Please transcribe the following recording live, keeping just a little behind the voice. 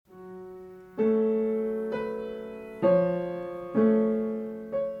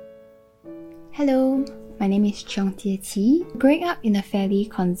My name is Cheong Tie Chi. Growing up in a fairly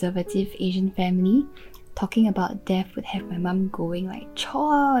conservative Asian family, talking about death would have my mum going like,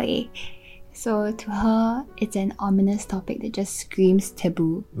 "Choi!" So to her, it's an ominous topic that just screams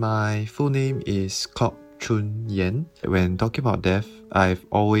taboo. My full name is Kok Chun Yen. When talking about death, I've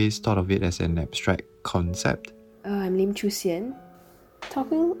always thought of it as an abstract concept. I'm Lim Chu Sien.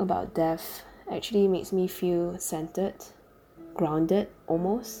 Talking about death actually makes me feel centered, grounded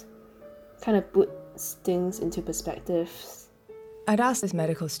almost. Kind of puts things into perspective. I'd asked these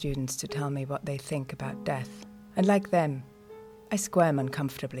medical students to tell me what they think about death. And like them, I squirm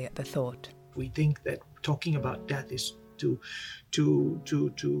uncomfortably at the thought. We think that talking about death is to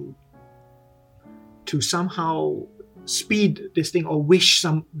somehow speed this thing or wish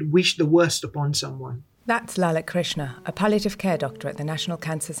the worst upon someone. That's Lalit Krishna, a palliative care doctor at the National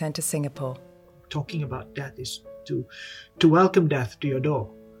Cancer Centre, Singapore. Talking about death is to welcome death to your door.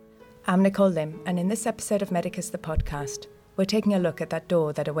 I'm Nicole Lim, and in this episode of Medicus the podcast, we're taking a look at that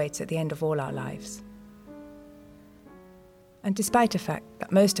door that awaits at the end of all our lives. And despite the fact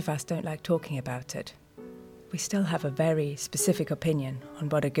that most of us don't like talking about it, we still have a very specific opinion on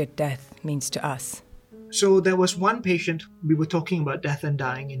what a good death means to us. So there was one patient, we were talking about death and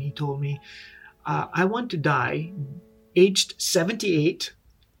dying, and he told me, I want to die aged 78,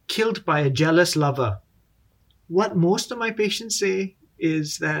 killed by a jealous lover. What most of my patients say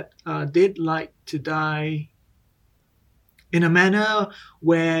is that they'd like to die in a manner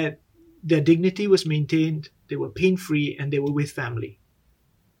where their dignity was maintained, they were pain-free, and they were with family.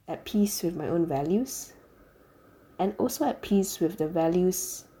 At peace with my own values, and also at peace with the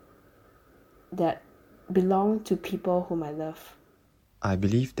values that belong to people whom I love. I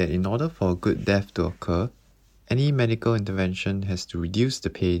believe that in order for a good death to occur, any medical intervention has to reduce the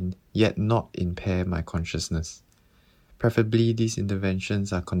pain, yet not impair my consciousness. Preferably, these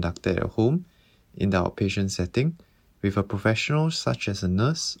interventions are conducted at home, in the outpatient setting, with a professional such as a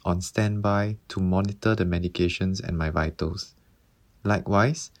nurse on standby to monitor the medications and my vitals.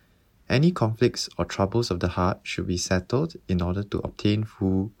 Likewise, any conflicts or troubles of the heart should be settled in order to obtain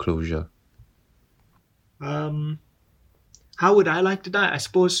full closure. How would I like to die? I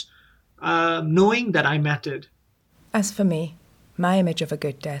suppose knowing that I mattered. As for me, my image of a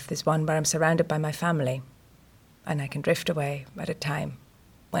good death is one where I'm surrounded by my family, and I can drift away at a time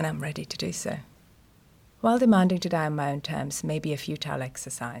when I'm ready to do so. While demanding to die on my own terms may be a futile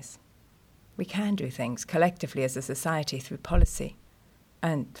exercise, we can do things collectively as a society through policy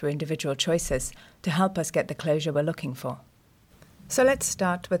and through individual choices to help us get the closure we're looking for. So let's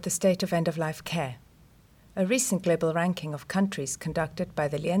start with the state of end-of-life care. A recent global ranking of countries conducted by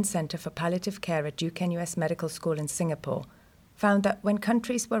the Lien Center for Palliative Care at Duke NUS Medical School in Singapore found that when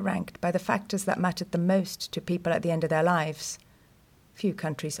countries were ranked by the factors that mattered the most to people at the end of their lives, few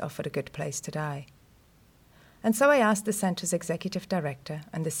countries offered a good place to die. And so I asked the centre's executive director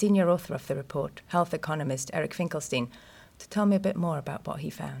and the senior author of the report, health economist Eric Finkelstein, to tell me a bit more about what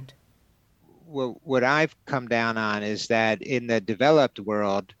he found. Well, what I've come down on is that in the developed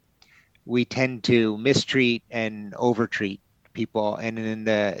world, we tend to mistreat and overtreat people. And in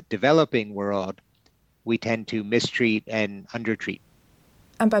the developing world, we tend to mistreat and undertreat.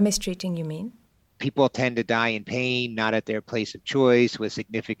 And by mistreating, you mean? People tend to die in pain, not at their place of choice, with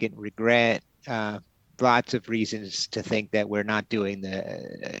significant regret. Lots of reasons to think that we're not doing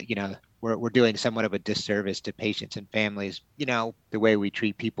we're doing somewhat of a disservice to patients and families, the way we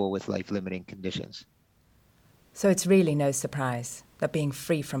treat people with life-limiting conditions. So it's really no surprise that being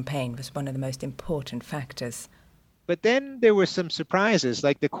free from pain was one of the most important factors. But then there were some surprises,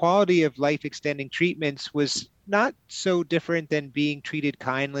 like the quality of life-extending treatments was not so different than being treated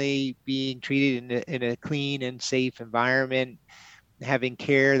kindly, being treated in a clean and safe environment, having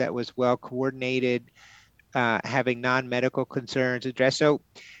care that was well coordinated, having non-medical concerns addressed. So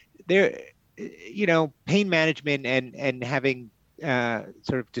there, pain management and having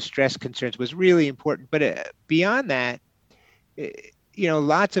sort of distress concerns was really important. But beyond that,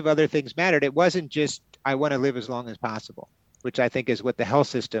 lots of other things mattered. It wasn't just, I want to live as long as possible, which I think is what the health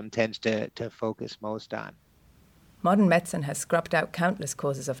system tends to focus most on. Modern medicine has scrubbed out countless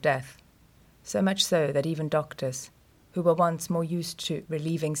causes of death, so much so that even doctors, who were once more used to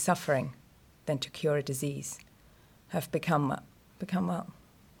relieving suffering than to cure a disease, have become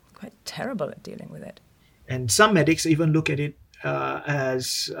quite terrible at dealing with it. And some medics even look at it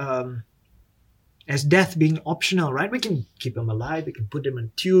as death being optional, right? We can keep them alive, we can put them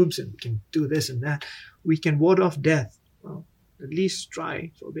in tubes, and we can do this and that. We can ward off death. Well, at least try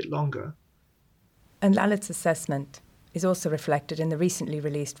for a bit longer. And Lalit's assessment is also reflected in the recently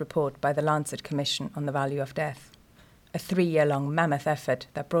released report by the Lancet Commission on the Value of Death. a 3-year-long mammoth effort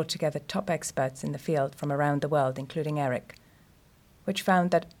that brought together top experts in the field from around the world, including Eric, which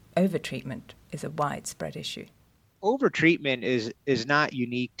found that overtreatment is a widespread issue. Overtreatment is not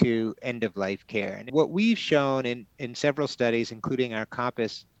unique to end-of-life care. And what we've shown in several studies, including our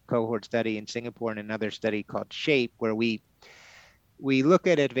COMPASS cohort study in Singapore and another study called SHAPE, where we look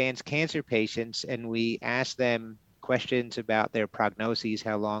at advanced cancer patients and we ask them questions about their prognoses,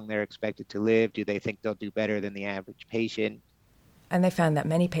 how long they're expected to live, do they think they'll do better than the average patient? And they found that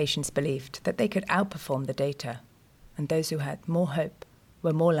many patients believed that they could outperform the data, and those who had more hope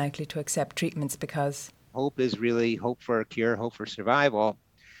were more likely to accept treatments because hope is really hope for a cure, hope for survival.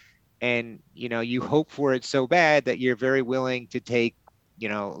 And, you hope for it so bad that you're very willing to take,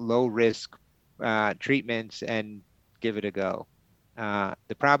 low risk treatments and give it a go.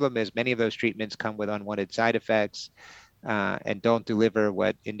 The problem is many of those treatments come with unwanted side effects and don't deliver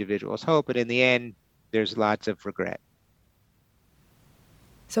what individuals hope. But in the end, there's lots of regret.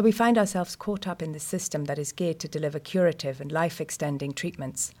 So we find ourselves caught up in the system that is geared to deliver curative and life-extending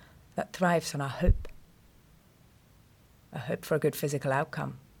treatments that thrives on our hope. A hope for a good physical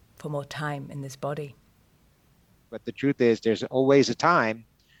outcome, for more time in this body. But the truth is there's always a time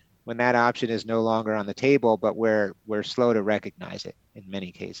when that option is no longer on the table, but we're slow to recognize it in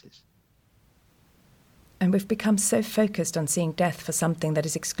many cases. And we've become so focused on seeing death for something that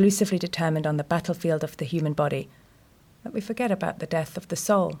is exclusively determined on the battlefield of the human body that we forget about the death of the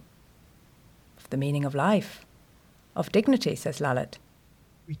soul, of the meaning of life, of dignity, says Lalit.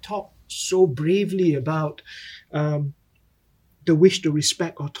 We talk so bravely about the wish to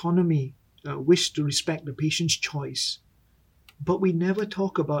respect autonomy, wish to respect the patient's choice. But we never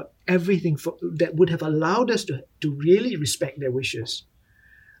talk about everything that would have allowed us to really respect their wishes.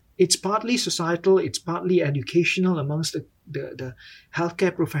 It's partly societal, it's partly educational amongst the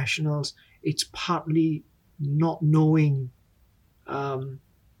healthcare professionals, it's partly not knowing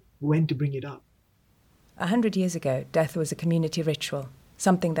when to bring it up. 100 years ago, death was a community ritual,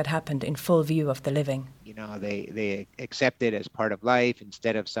 something that happened in full view of the living. They accept it as part of life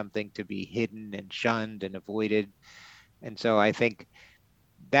instead of something to be hidden and shunned and avoided. And so I think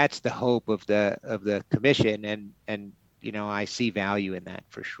that's the hope of the commission, and I see value in that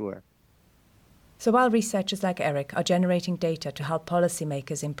for sure. So while researchers like Eric are generating data to help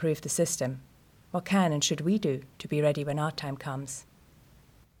policymakers improve the system, what can and should we do to be ready when our time comes?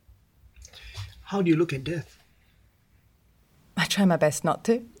 How do you look at death? I try my best not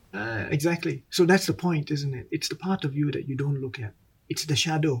to. Exactly. So that's the point, isn't it? It's the part of you that you don't look at. It's the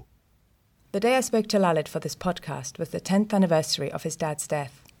shadow. The day I spoke to Lalit for this podcast was the 10th anniversary of his dad's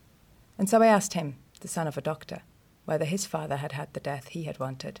death. And so I asked him, the son of a doctor, whether his father had had the death he had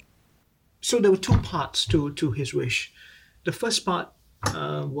wanted. So there were two parts to his wish. The first part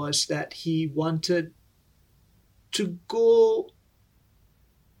was that he wanted to go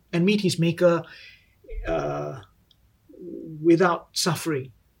and meet his maker without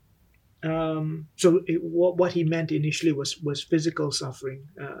suffering. What he meant initially was physical suffering.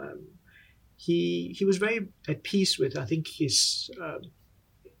 He was very at peace with, I think, his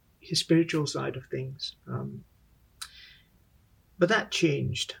spiritual side of things. But that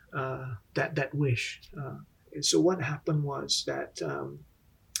changed, that wish. So what happened was that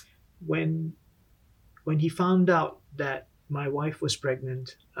when he found out that my wife was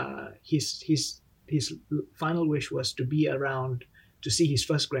pregnant, his final wish was to be around to see his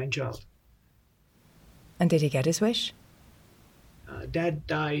first grandchild. And did he get his wish? Dad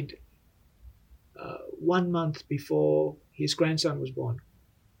died 1 month before his grandson was born.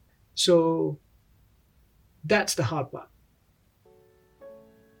 So that's the hard part.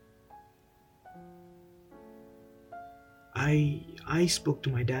 I spoke to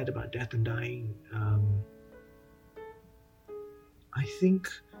my dad about death and dying. I think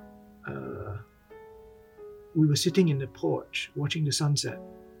we were sitting in the porch watching the sunset.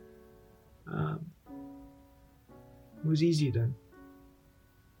 It was easy then.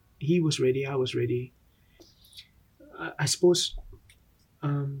 He was ready, I was ready. I suppose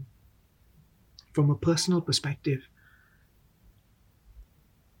from a personal perspective,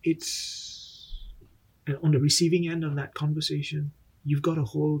 it's on the receiving end of that conversation, you've got to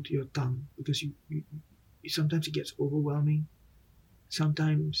hold your tongue because you sometimes it gets overwhelming.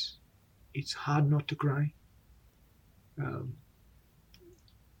 Sometimes it's hard not to cry.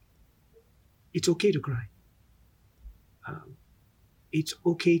 It's okay to cry. It's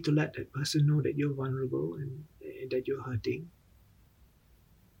okay to let that person know that you're vulnerable and that you're hurting.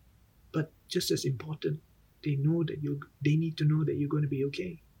 But just as important, they need to know that you're going to be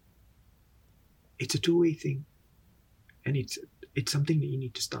okay. It's a two-way thing, and it's something that you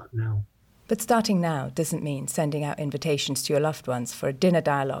need to start now. But starting now doesn't mean sending out invitations to your loved ones for a dinner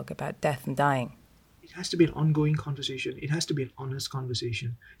dialogue about death and dying. It has to be an ongoing conversation. It has to be an honest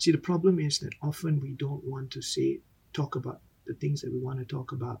conversation. See, the problem is that often we don't want to talk about the things that we want to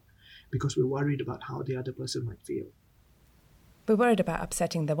talk about because we're worried about how the other person might feel. We're worried about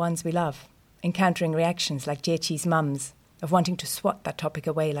upsetting the ones we love, encountering reactions like Jiechi's mum's of wanting to swat that topic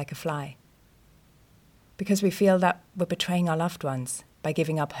away like a fly. Because we feel that we're betraying our loved ones by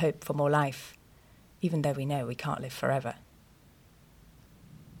giving up hope for more life, even though we know we can't live forever.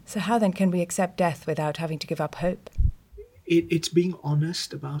 So how then can we accept death without having to give up hope? It's being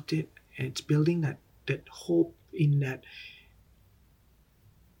honest about it. It's building that hope in that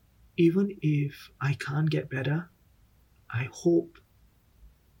even if I can't get better, I hope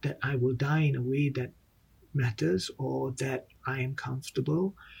that I will die in a way that matters or that I am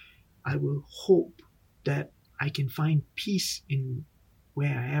comfortable. I will hope that I can find peace in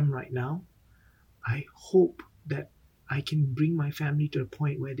where I am right now. I hope that I can bring my family to a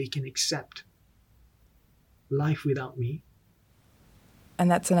point where they can accept life without me. And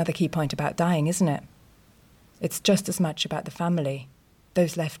that's another key point about dying, isn't it? It's just as much about the family,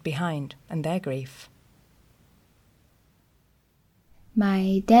 those left behind, and their grief.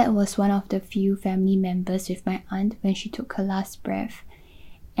 My dad was one of the few family members with my aunt when she took her last breath,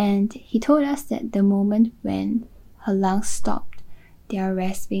 and he told us that the moment when her lungs stopped their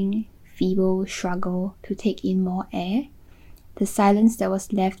rasping, feeble struggle to take in more air, the silence that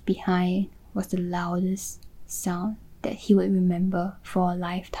was left behind was the loudest sound that he would remember for a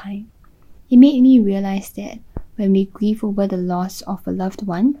lifetime. It made me realize that when we grieve over the loss of a loved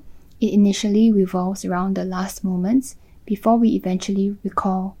one, it initially revolves around the last moments before we eventually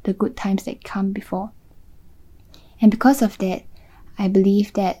recall the good times that come before. And because of that, I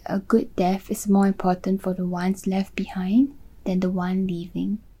believe that a good death is more important for the ones left behind than the one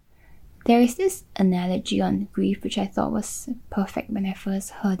leaving. There is this analogy on grief which I thought was perfect when I first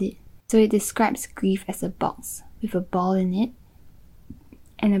heard it. So it describes grief as a box with a ball in it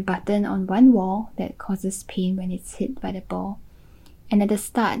and a button on one wall that causes pain when it's hit by the ball. And at the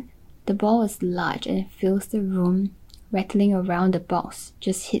start, the ball is large and it fills the room, rattling around the box,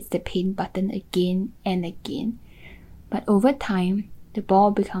 just hits the pain button again and again. But over time, the ball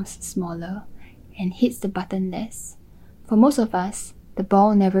becomes smaller and hits the button less. For most of us, the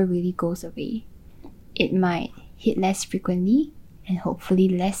ball never really goes away. It might hit less frequently and hopefully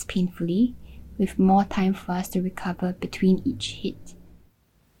less painfully, with more time for us to recover between each hit.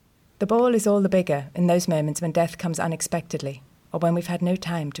 The ball is all the bigger in those moments when death comes unexpectedly, or when we've had no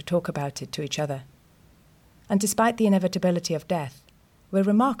time to talk about it to each other. And despite the inevitability of death, we're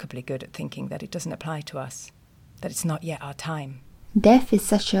remarkably good at thinking that it doesn't apply to us, that it's not yet our time. Death is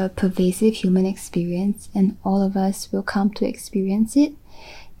such a pervasive human experience, and all of us will come to experience it.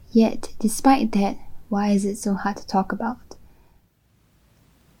 Yet, despite that, why is it so hard to talk about?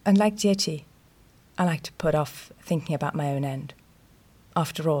 And like Jiechi, I like to put off thinking about my own end.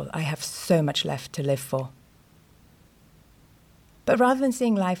 After all, I have so much left to live for. But rather than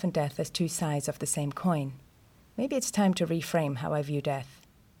seeing life and death as two sides of the same coin, maybe it's time to reframe how I view death.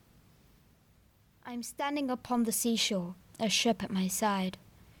 I'm standing upon the seashore, a ship at my side.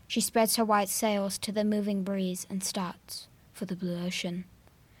 She spreads her white sails to the moving breeze and starts for the blue ocean.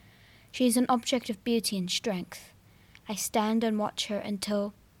 She is an object of beauty and strength. I stand and watch her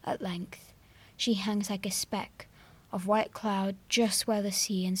until, at length, she hangs like a speck of white cloud just where the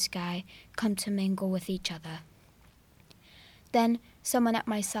sea and sky come to mingle with each other. Then someone at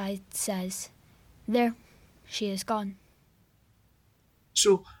my side says, "There, she is gone."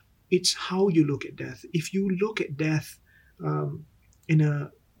 So it's how you look at death. If you look at death in a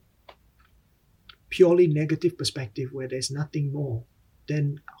purely negative perspective where there's nothing more,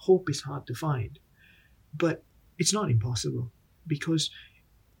 then hope is hard to find. But it's not impossible, because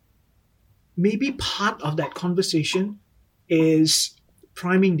maybe part of that conversation is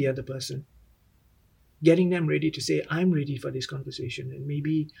priming the other person, getting them ready to say, I'm ready for this conversation, and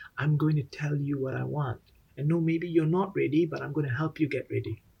maybe I'm going to tell you what I want. And no, maybe you're not ready, but I'm going to help you get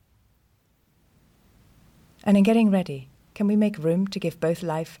ready. And in getting ready, can we make room to give both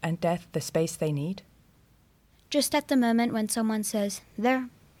life and death the space they need? Just at the moment when someone says, "There,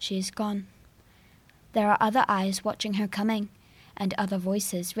 she is gone," there are other eyes watching her coming, and other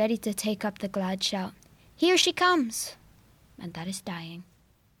voices ready to take up the glad shout, "Here she comes!" And that is dying.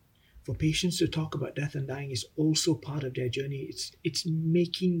 For patients to talk about death and dying is also part of their journey. It's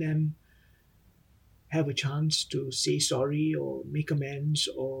making them have a chance to say sorry or make amends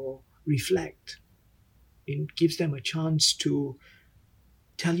or reflect. It gives them a chance to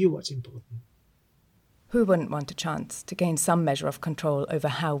tell you what's important. Who wouldn't want a chance to gain some measure of control over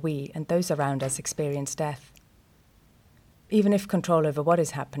how we and those around us experience death? Even if control over what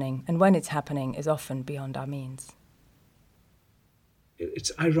is happening and when it's happening is often beyond our means.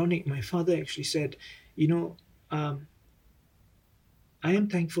 It's ironic. My father actually said, I am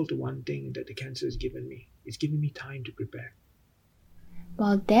thankful to one thing that the cancer has given me. It's given me time to prepare.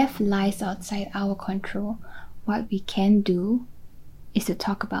 While death lies outside our control, what we can do is to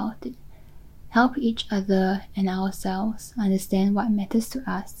talk about it. Help each other and ourselves understand what matters to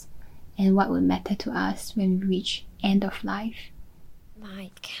us and what will matter to us when we reach end of life.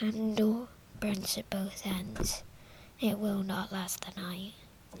 My candle burns at both ends. It will not last the night.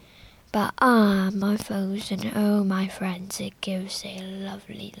 But my foes and oh my friends, it gives a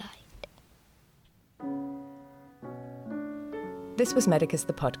lovely light. This was Medicus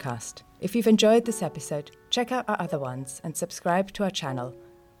the podcast. If you've enjoyed this episode, check out our other ones and subscribe to our channel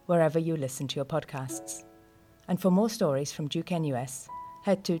wherever you listen to your podcasts. And for more stories from Duke NUS,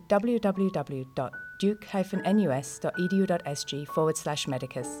 head to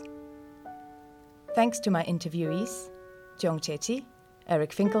www.duke-nus.edu.sg/medicus. Thanks to my interviewees, Tiong Chechi,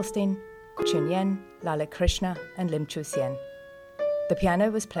 Eric Finkelstein, Chun Yen, Lalit Krishna, and Lim Chu Sien. The piano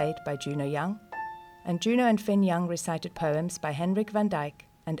was played by Juno Young, and Juno and Finn Young recited poems by Henrik van Dyke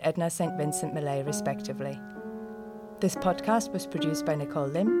and Edna St. Vincent Millay, respectively. This podcast was produced by Nicole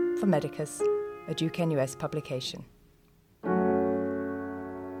Lim for Medicus, a Duke NUS publication.